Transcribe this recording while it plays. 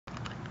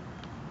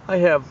I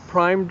have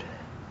primed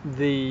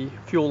the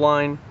fuel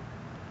line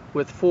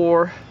with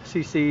 4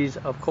 cc's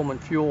of Coleman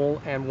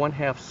fuel and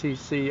 1/2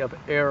 cc of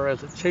air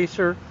as a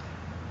chaser,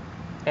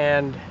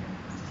 and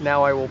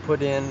now I will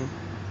put in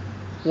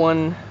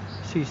 1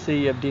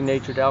 cc of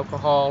denatured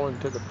alcohol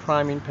into the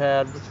priming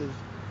pad, which is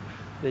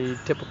the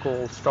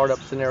typical startup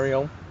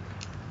scenario.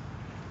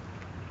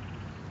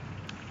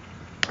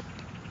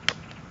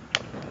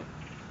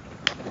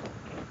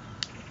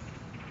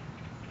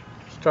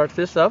 Start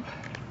this up.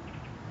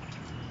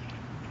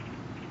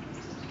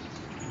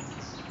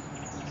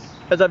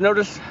 As I've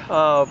noticed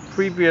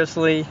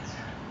previously,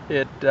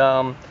 it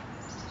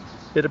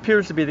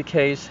appears to be the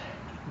case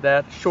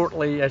that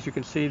shortly, as you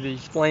can see,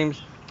 these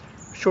flames,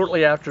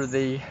 shortly after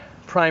the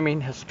priming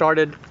has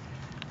started,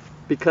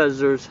 because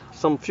there's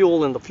some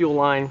fuel in the fuel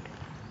line,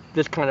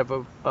 this kind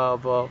of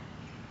a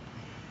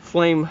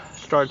flame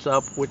starts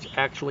up, which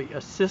actually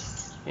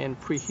assists in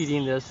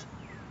preheating this.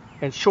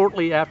 And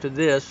shortly after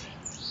this,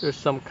 there's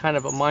some kind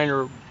of a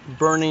minor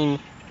burning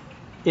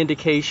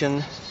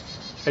indication,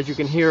 as you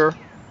can hear.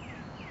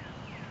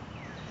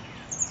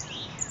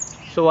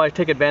 So I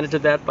take advantage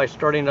of that by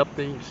starting up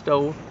the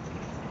stove.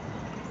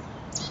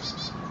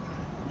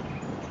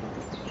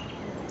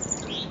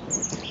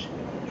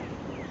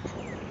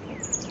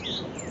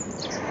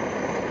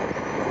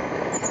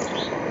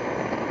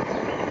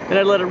 And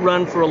I let it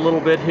run for a little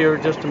bit here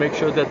just to make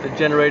sure that the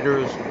generator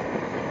is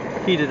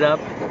heated up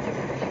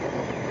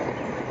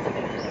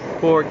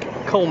for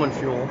Coleman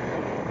fuel.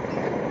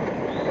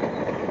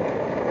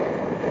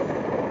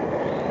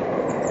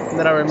 And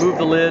then I remove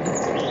the lid.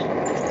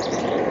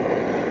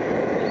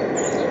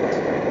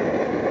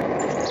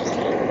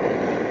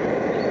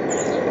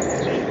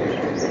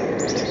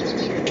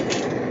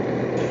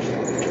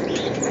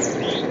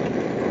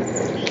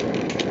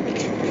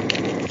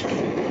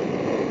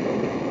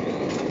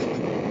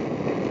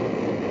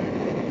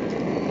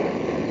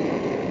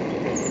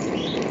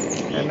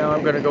 And now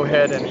I'm going to go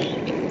ahead and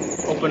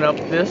open up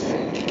this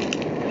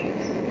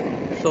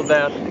so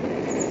that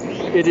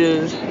it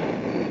is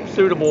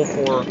suitable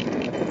for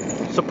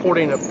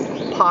supporting a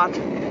pot,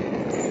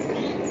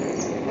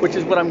 which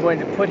is what I'm going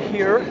to put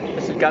here.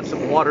 This has got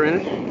some water in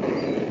it.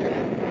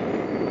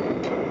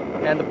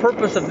 And the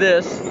purpose of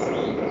this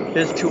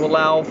is to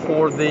allow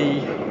for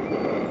the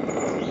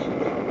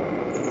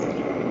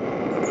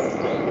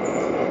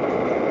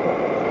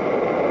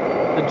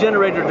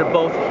generator to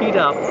both heat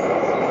up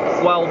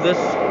while this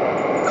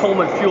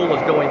Coleman fuel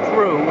is going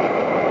through,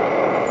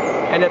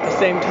 and at the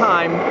same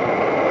time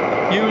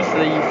use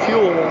the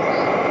fuel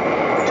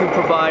to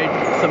provide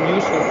some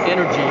useful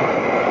energy.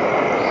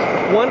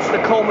 Once the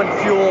Coleman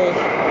fuel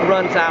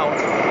runs out,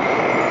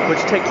 which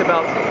takes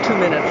about 2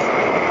 minutes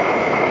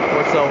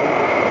or so,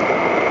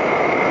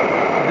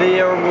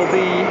 there will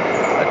be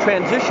a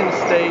transition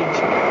stage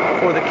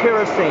for the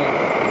kerosene,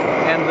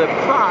 and the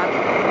pot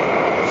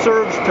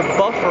serves to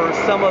buffer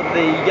some of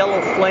the yellow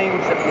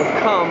flames that will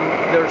come.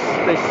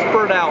 They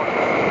spurt out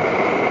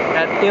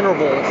at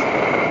intervals,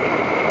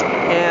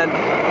 and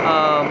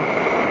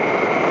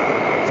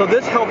so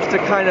this helps to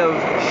kind of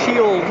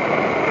shield.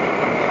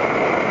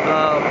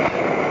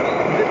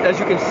 As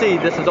you can see,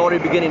 this is already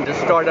beginning to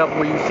start up,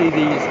 where you see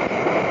these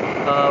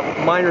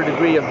minor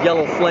degree of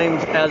yellow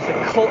flames as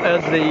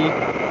the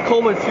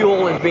Coleman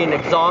fuel is being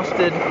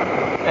exhausted,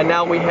 and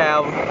now we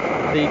have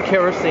the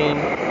kerosene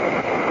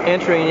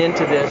entering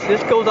into this.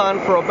 This goes on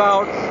for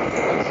about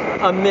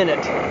a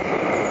minute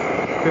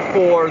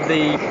before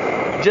the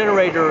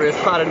generator is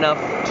hot enough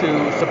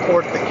to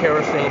support the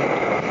kerosene.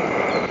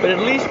 But at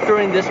least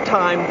during this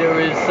time there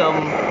is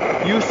some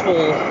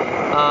useful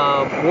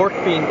work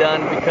being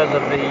done because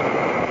of the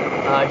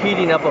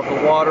heating up of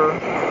the water.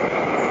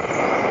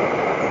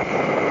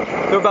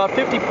 There are about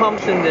 50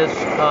 pumps in this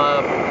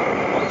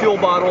fuel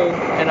bottle,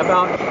 and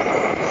about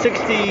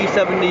 60,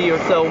 70 or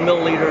so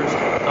milliliters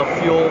of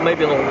fuel,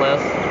 maybe a little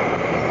less.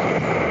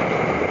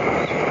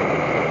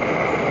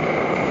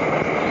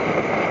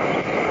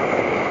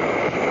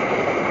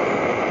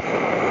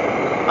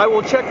 I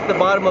will check the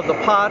bottom of the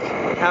pot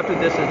after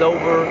this is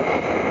over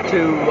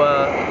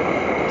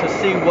to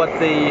see what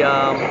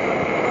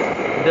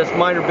this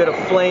minor bit of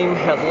flame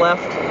has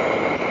left.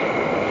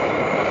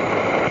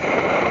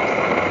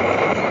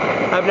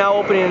 I'm now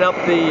opening up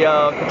the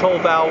control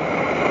valve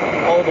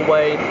all the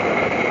way.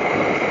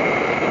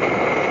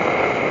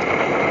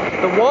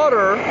 The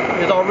water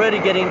is already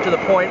getting to the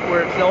point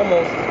where it's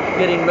almost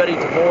getting ready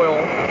to boil.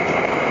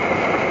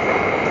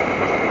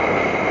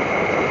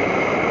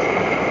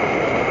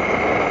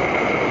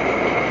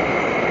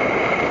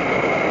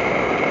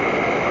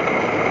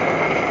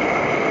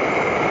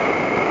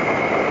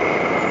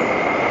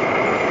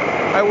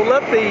 I will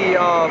let the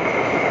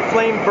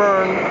flame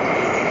burn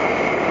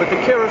with the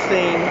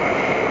kerosene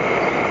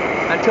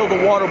until the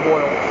water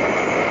boils,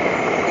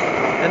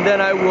 and then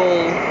I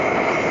will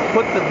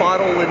put the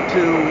bottle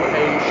into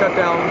a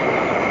shutdown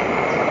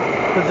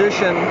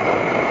position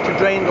to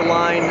drain the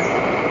line,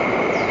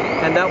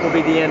 and that will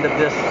be the end of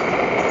this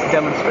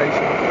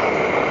demonstration.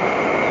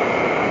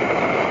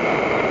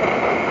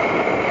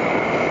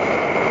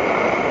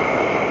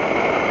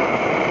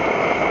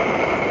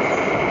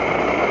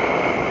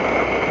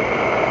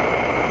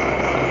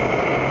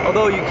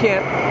 Although you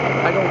can't,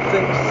 I don't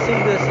think, see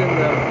this in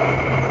the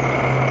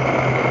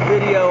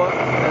video.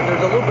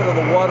 There's a little bit of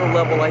the water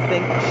level, I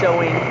think,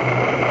 showing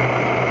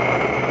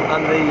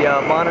on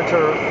the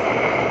monitor.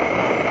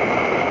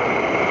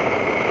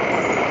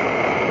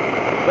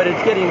 But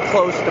it's getting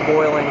close to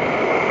boiling.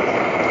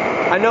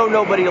 I know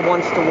nobody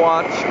wants to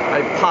watch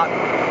a pot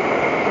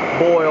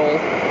boil.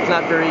 It's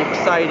not very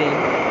exciting.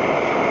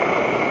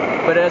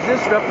 But as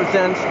this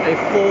represents a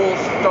full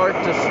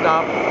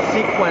start-to-stop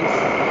sequence,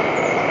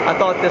 I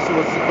thought this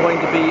was going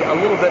to be a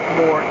little bit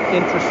more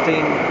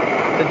interesting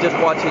than just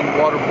watching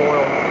water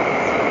boil.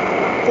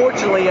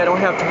 Fortunately, I don't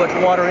have too much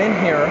water in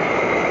here.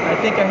 I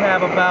think I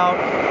have about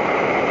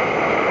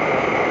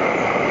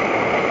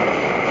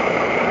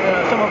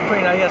somewhere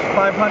between, I guess,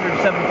 500 and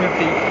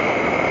 750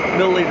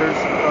 milliliters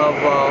of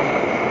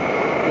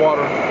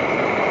water.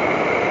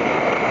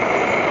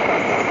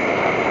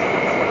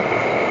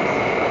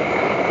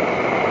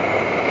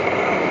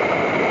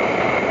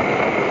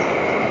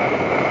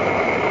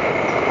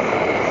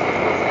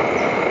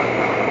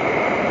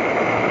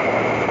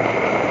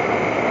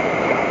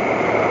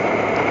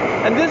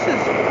 And this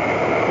is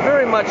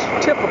very much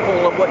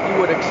typical of what you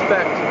would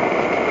expect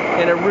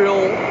in a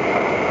real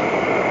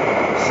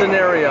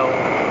scenario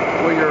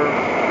where you're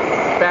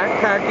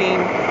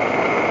backpacking,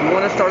 you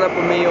want to start up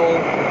a meal.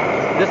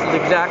 This is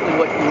exactly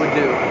what you would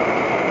do.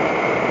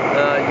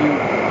 You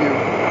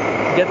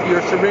get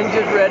your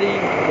syringes ready,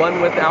 one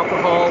with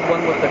alcohol,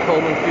 one with the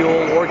Coleman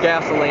fuel or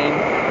gasoline.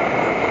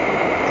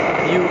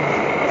 You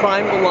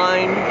prime the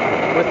line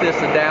with this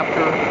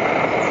adapter.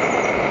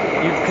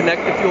 You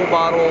connect the fuel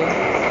bottle.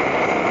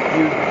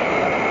 You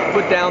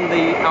put down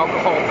the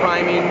alcohol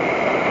priming.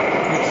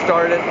 You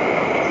start it.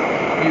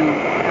 You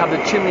have the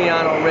chimney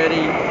on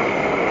already.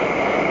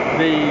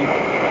 The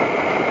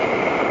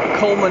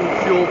Coleman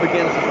fuel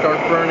begins to start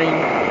burning.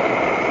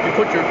 You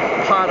put your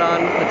pot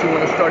on that you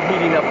want to start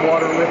heating up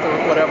water with or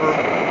whatever.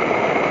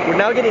 We're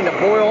now getting a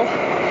boil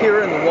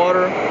here in the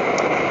water.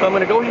 So I'm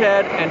going to go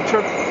ahead and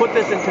put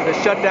this into the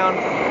shutdown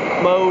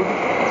mode.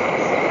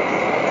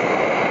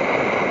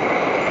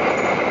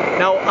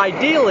 Now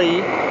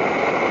ideally,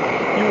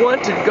 you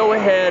want to go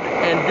ahead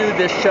and do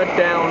this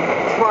shutdown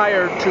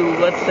prior to,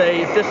 let's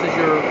say, if this is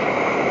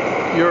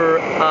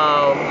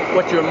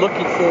what you're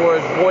looking for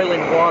is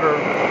boiling water,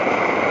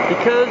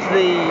 because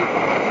the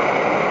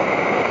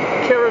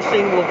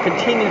kerosene will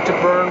continue to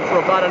burn for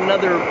about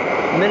another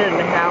minute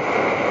and a half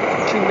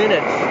to 2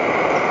 minutes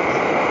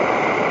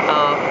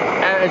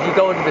as you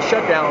go into the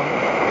shutdown.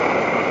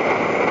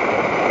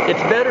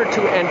 It's better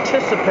to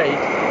anticipate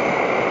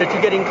that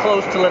you're getting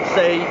close to, let's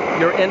say,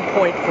 your end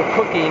point for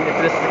cooking,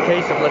 if this is the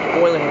case of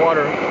boiling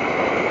water,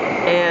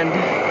 and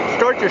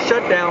start your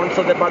shutdown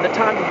so that by the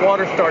time the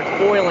water starts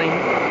boiling,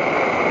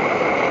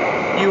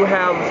 you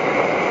have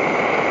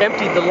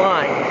emptied the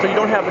line, so you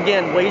don't have,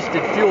 again,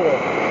 wasted fuel.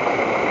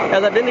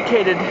 As I've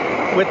indicated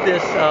with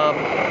this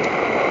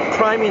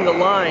priming the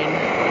line,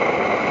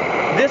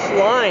 this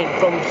line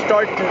from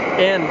start to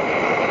end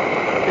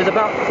is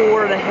about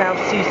 4.5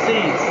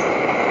 cc's.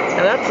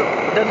 Now that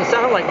doesn't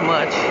sound like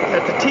much,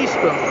 that's a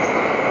teaspoon.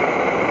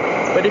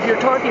 But if you're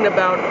talking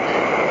about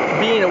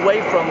being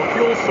away from a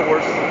fuel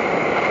source,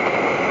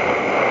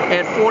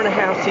 and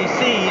 4.5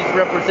 cc's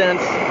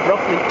represents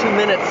roughly 2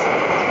 minutes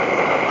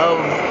of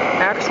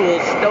actual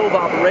stove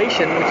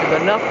operation, which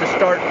is enough to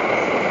start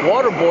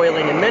water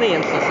boiling in many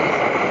instances,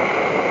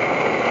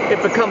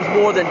 it becomes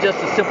more than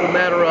just a simple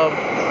matter of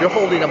you're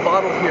holding a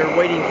bottle here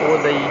waiting for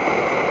the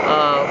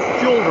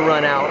fuel to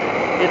run out.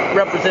 It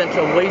represents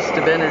a waste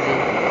of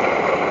energy.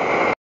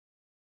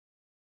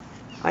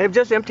 I have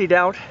just emptied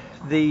out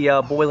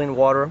the boiling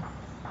water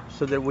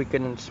so that we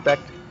can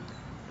inspect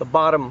the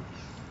bottom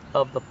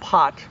of the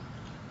pot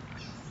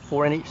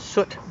for any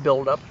soot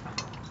buildup.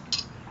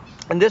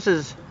 And this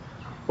is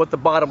what the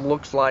bottom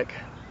looks like.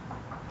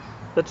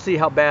 Let's see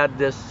how bad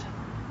this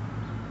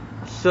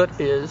soot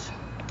is.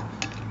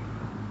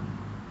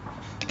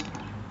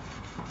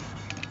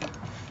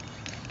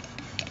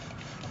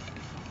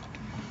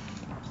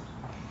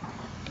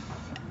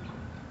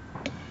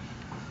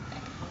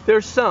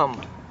 There's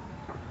some.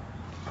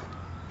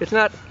 It's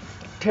not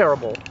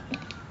terrible,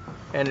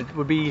 and it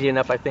would be easy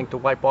enough, I think, to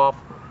wipe off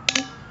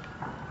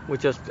with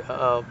just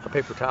a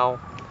paper towel.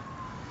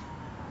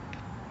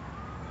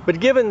 But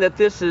given that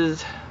this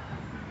is,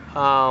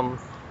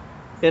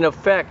 in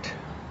effect,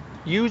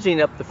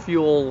 using up the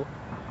fuel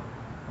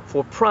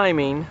for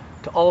priming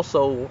to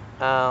also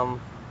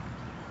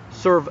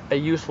serve a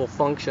useful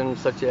function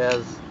such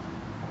as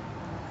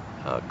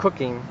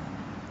cooking,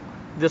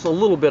 this a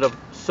little bit of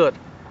soot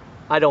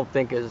I don't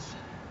think is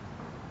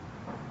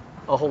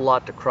a whole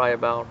lot to cry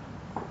about.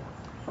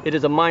 It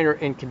is a minor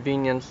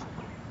inconvenience.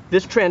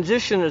 This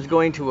transition is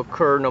going to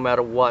occur no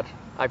matter what.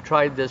 I've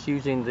tried this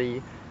using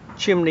the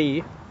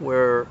chimney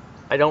where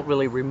I don't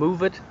really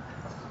remove it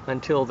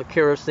until the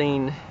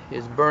kerosene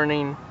is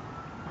burning.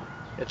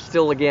 It's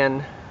still,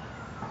 again,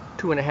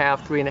 2.5,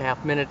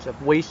 3.5 minutes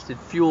of wasted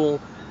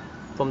fuel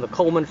from the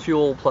Coleman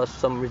fuel plus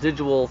some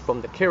residual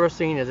from the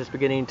kerosene as it's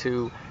beginning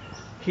to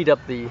heat up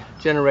the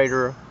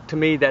generator. To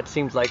me, that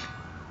seems like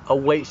a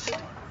waste.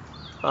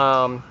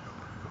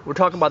 We're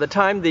talking about the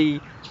time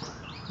the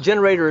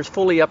generator is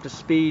fully up to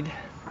speed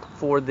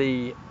for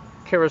the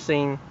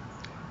kerosene,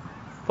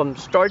 from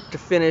start to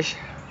finish,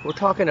 we're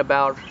talking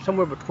about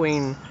somewhere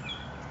between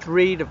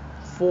 3 to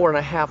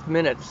 4.5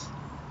 minutes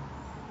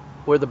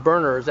where the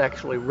burner is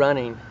actually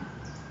running.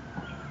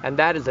 And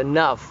that is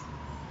enough,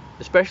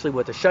 especially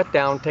with the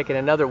shutdown taking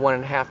another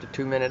 1.5 to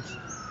 2 minutes.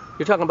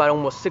 You're talking about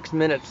almost 6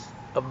 minutes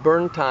of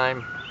burn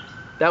time.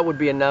 That would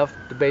be enough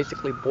to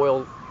basically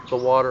boil the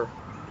water.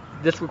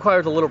 This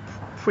requires a little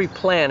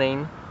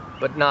pre-planning,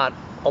 but not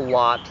a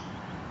lot.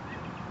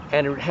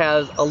 And it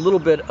has a little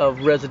bit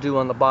of residue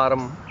on the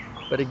bottom,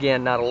 but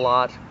again, not a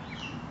lot.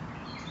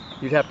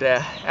 You'd have to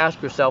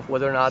ask yourself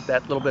whether or not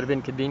that little bit of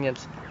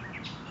inconvenience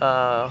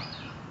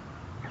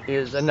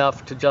is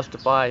enough to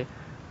justify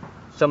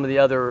some of the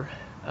other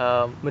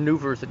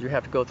maneuvers that you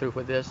have to go through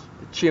with this.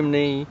 The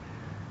chimney,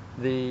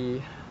 the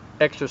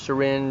extra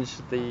syringe,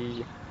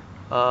 the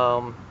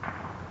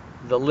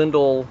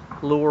lindel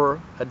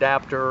lure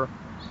adapter,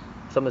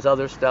 some of this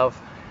other stuff.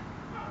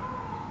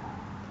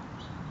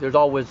 There's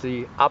always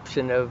the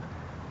option of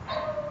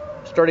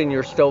starting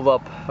your stove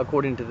up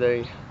according to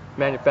the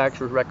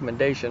manufacturer's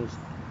recommendations,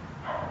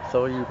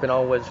 so you can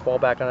always fall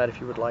back on that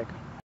if you would like.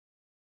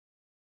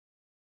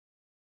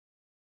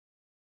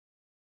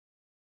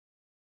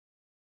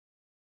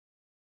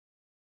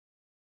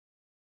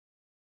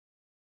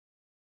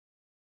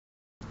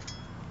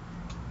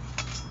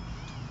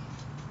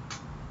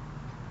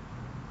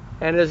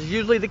 And as is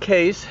usually the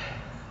case,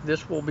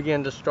 this will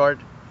begin to start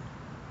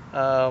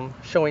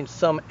showing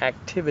some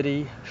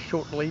activity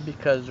shortly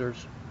because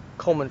there's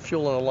Coleman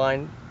fuel in the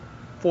line,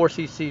 4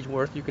 cc's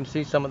worth. You can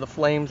see some of the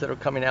flames that are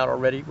coming out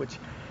already, which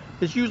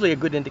is usually a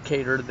good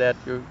indicator that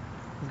you've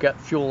got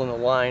fuel in the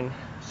line,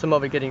 some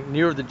of it getting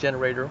near the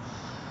generator.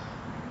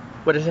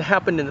 What has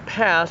happened in the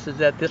past is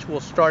that this will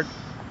start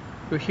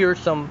to hear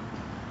some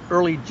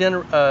early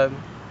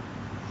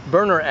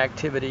burner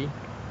activity,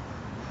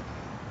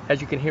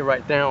 as you can hear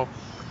right now.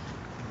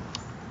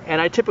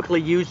 And I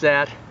typically use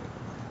that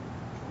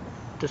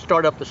to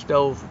start up the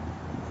stove.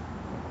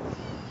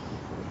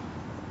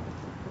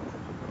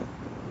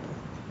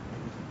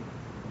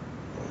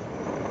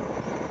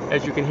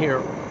 As you can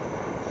hear.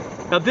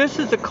 Now this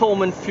is the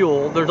Coleman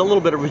fuel. There's a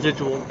little bit of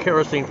residual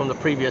kerosene from the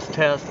previous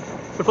test,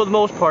 but for the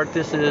most part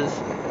this is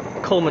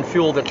Coleman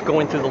fuel that's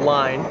going through the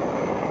line.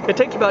 It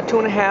takes about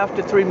 2.5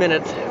 to 3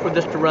 minutes for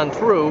this to run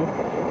through,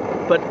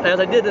 but as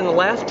I did in the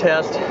last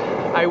test,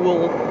 I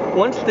will,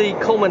 once the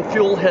Coleman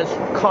fuel has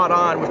caught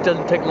on, which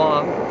doesn't take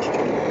long,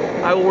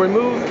 I will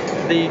remove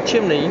the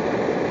chimney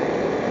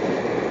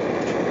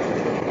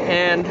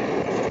and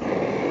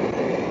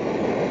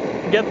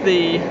get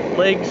the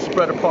legs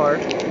spread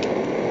apart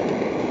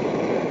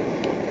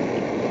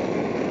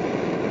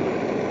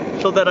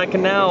so that I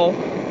can now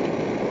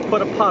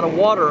put a pot of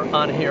water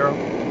on here.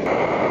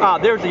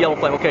 There's the yellow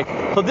flame. Okay,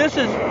 so this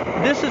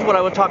is what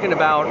I was talking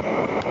about.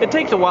 It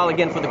takes a while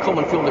again for the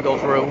Coleman fuel to go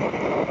through.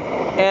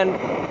 And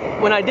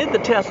when I did the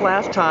test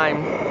last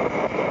time,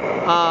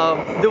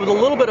 there was a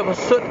little bit of a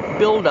soot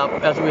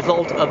buildup as a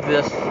result of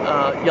this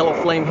yellow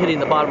flame hitting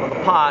the bottom of the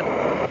pot.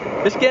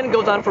 This again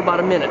goes on for about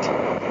a minute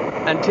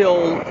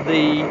until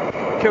the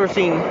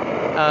kerosene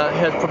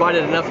has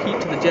provided enough heat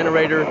to the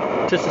generator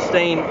to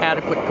sustain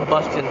adequate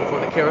combustion for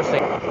the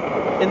kerosene.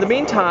 In the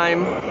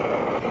meantime,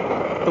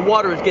 the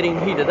water is getting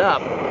heated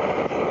up,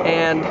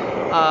 and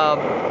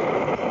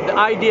the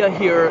idea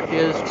here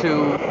is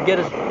to get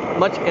as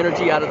much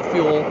energy out of the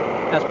fuel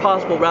as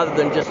possible rather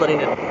than just letting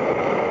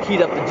it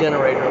heat up the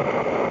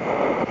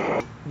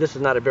generator. This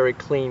is not a very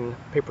clean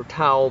paper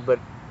towel, but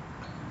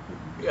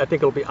I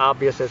think it'll be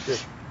obvious as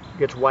this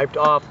gets wiped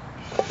off.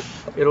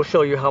 It'll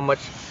show you how much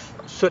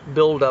soot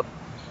buildup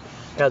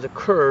has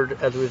occurred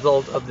as a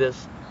result of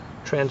this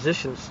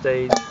transition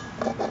stage.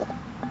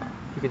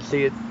 You can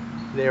see it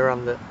there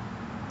on the...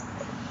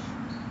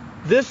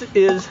 This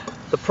is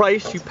the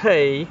price you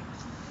pay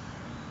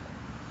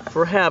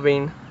for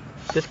having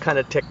this kind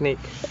of technique.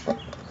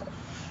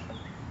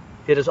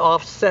 It is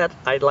offset,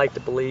 I'd like to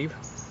believe,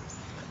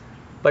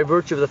 by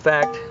virtue of the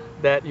fact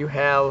that you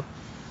have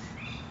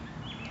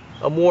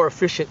a more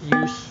efficient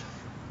use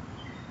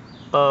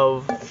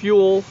of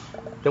fuel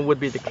than would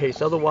be the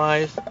case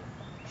otherwise.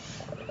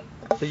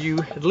 So you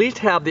at least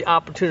have the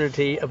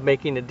opportunity of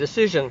making a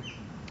decision.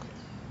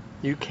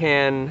 You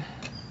can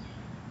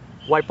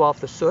wipe off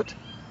the soot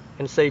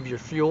and save your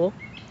fuel,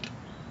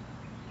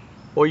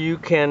 or you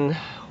can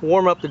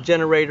warm up the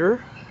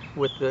generator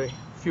with the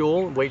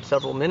fuel and wait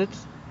several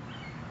minutes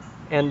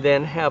and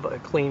then have a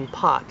clean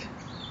pot.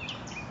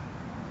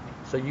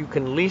 So you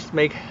can at least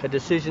make a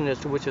decision as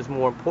to which is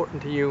more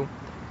important to you,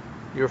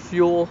 your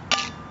fuel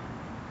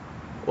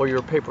or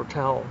your paper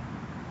towel.